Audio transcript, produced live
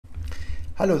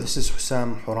Hello, this is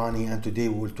Hussam Hourani, and today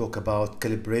we will talk about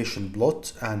calibration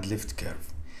plot and lift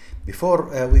curve.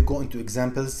 Before we go into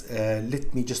examples,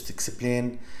 let me just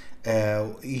explain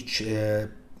each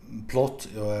plot,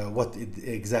 what it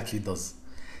exactly does.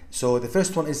 So the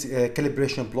first one is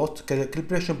calibration plot.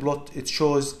 Calibration plot, it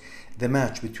shows the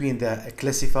match between the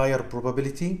classifier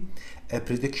probability,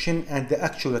 prediction, and the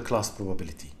actual class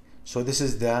probability. So this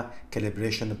is the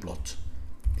calibration plot.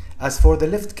 As for the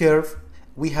lift curve,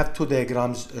 we have two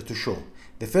diagrams to show.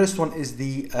 The first one is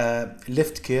the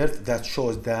lift curve that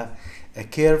shows the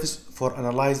curves for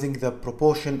analyzing the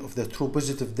proportion of the true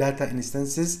positive data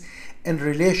instances in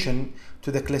relation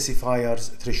to the classifier's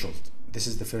threshold. This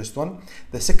is the first one.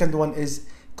 The second one is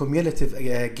cumulative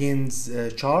gains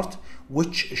chart,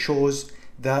 which shows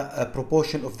the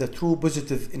proportion of the true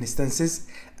positive instances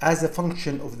as a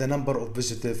function of the number of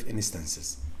positive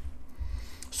instances.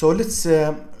 So let's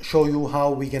show you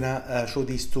how we're gonna show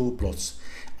these two plots.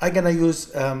 I'm gonna use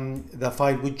the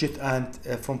file widget, and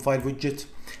from file widget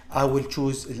I will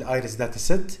choose the iris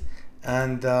dataset,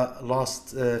 and the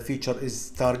last feature is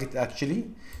target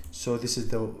actually. So this is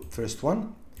the first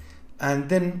one, and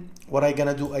then what I'm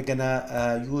gonna do, I'm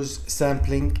gonna use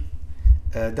sampling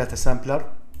data sampler,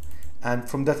 and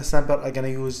from data sampler I'm gonna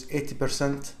use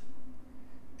 80%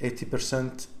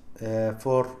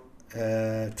 for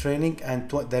training, and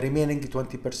the remaining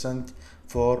 20%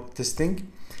 for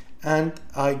testing, and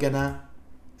I'm gonna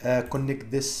connect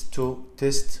this to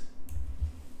test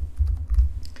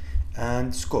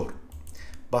and score.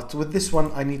 But with this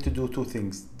one I need to do two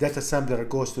things. Data sampler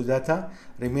goes to data,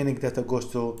 remaining data goes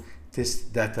to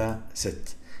test data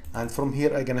set, and from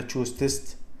here I'm gonna choose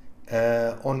test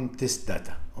on test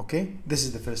data. Okay, this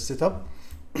is the first setup.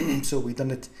 So we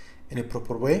done it in a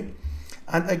proper way.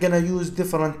 And I'm gonna use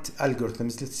different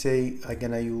algorithms. Let's say I'm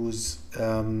gonna use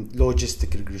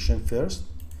logistic regression first.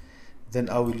 Then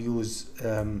I will use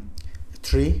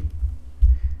tree.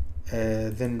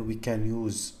 Then we can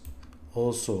use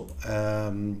also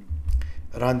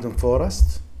random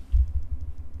forest.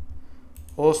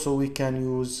 Also we can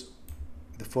use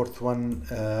the fourth one,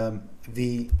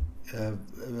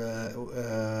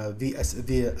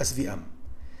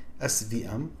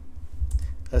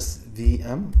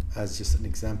 SVM as just an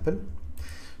example.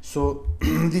 So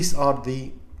these are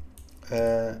the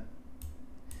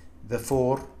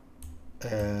four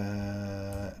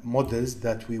models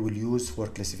that we will use for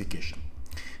classification.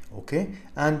 Okay,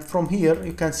 and from here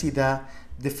you can see the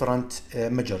different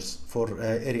measures for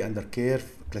area under curve,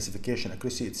 classification,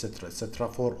 accuracy, etc.,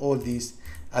 for all these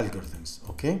algorithms.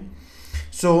 Okay,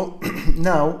 so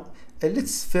now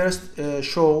let's first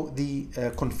show the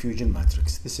confusion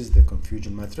matrix. This is the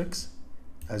confusion matrix.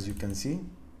 As you can see,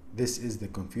 this is the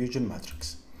confusion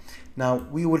matrix. Now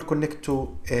we will connect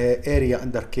to area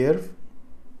under curve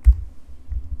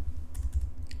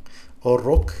or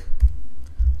ROC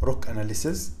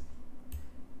analysis.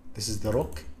 This is the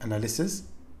ROC analysis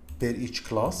per each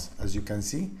class. As you can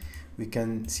see, we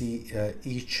can see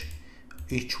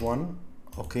each one.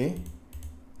 Okay,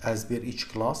 as per each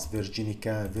class,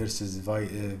 Virginica versus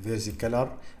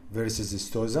Versicolor versus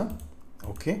Stoza.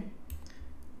 Okay,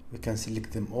 we can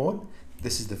select them all.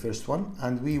 This is the first one,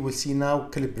 and we will see now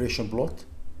calibration plot,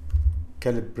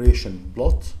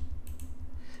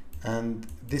 and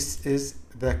this is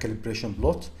the calibration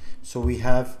plot. So we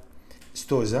have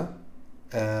Stoza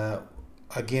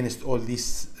against all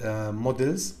these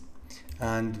models,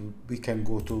 and we can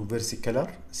go to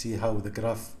Versicolor, see how the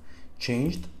graph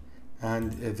changed,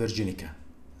 and Virginica,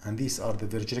 and these are the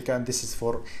Virginica, and this is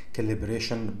for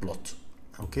calibration plot.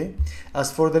 Okay,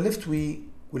 as for the lift, we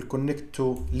will connect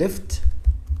to lift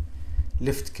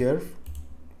curve.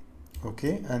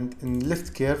 Okay, and in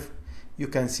lift curve you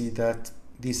can see that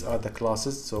these are the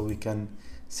classes, so we can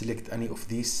select any of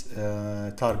these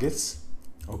targets.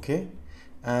 Okay,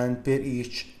 and per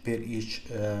each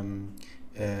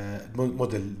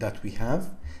model that we have,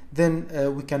 then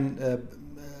we can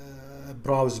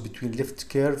browse between lift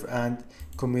curve and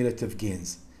cumulative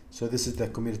gains. So this is the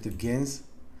cumulative gains,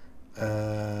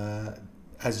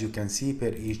 as you can see,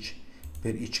 per each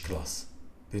class.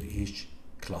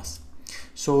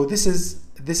 So this is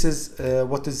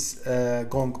what is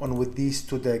going on with these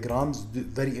two diagrams,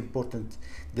 very important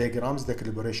diagrams, the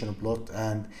calibration plot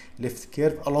and lift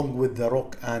curve, along with the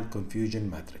ROC and confusion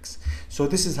matrix. So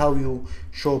this is how you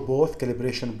show both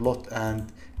calibration plot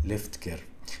and lift curve.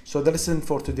 So the lesson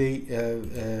for today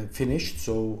finished.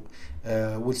 So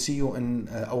we'll see you in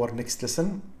our next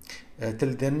lesson.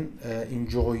 Till then,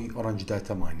 enjoy Orange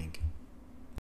data mining.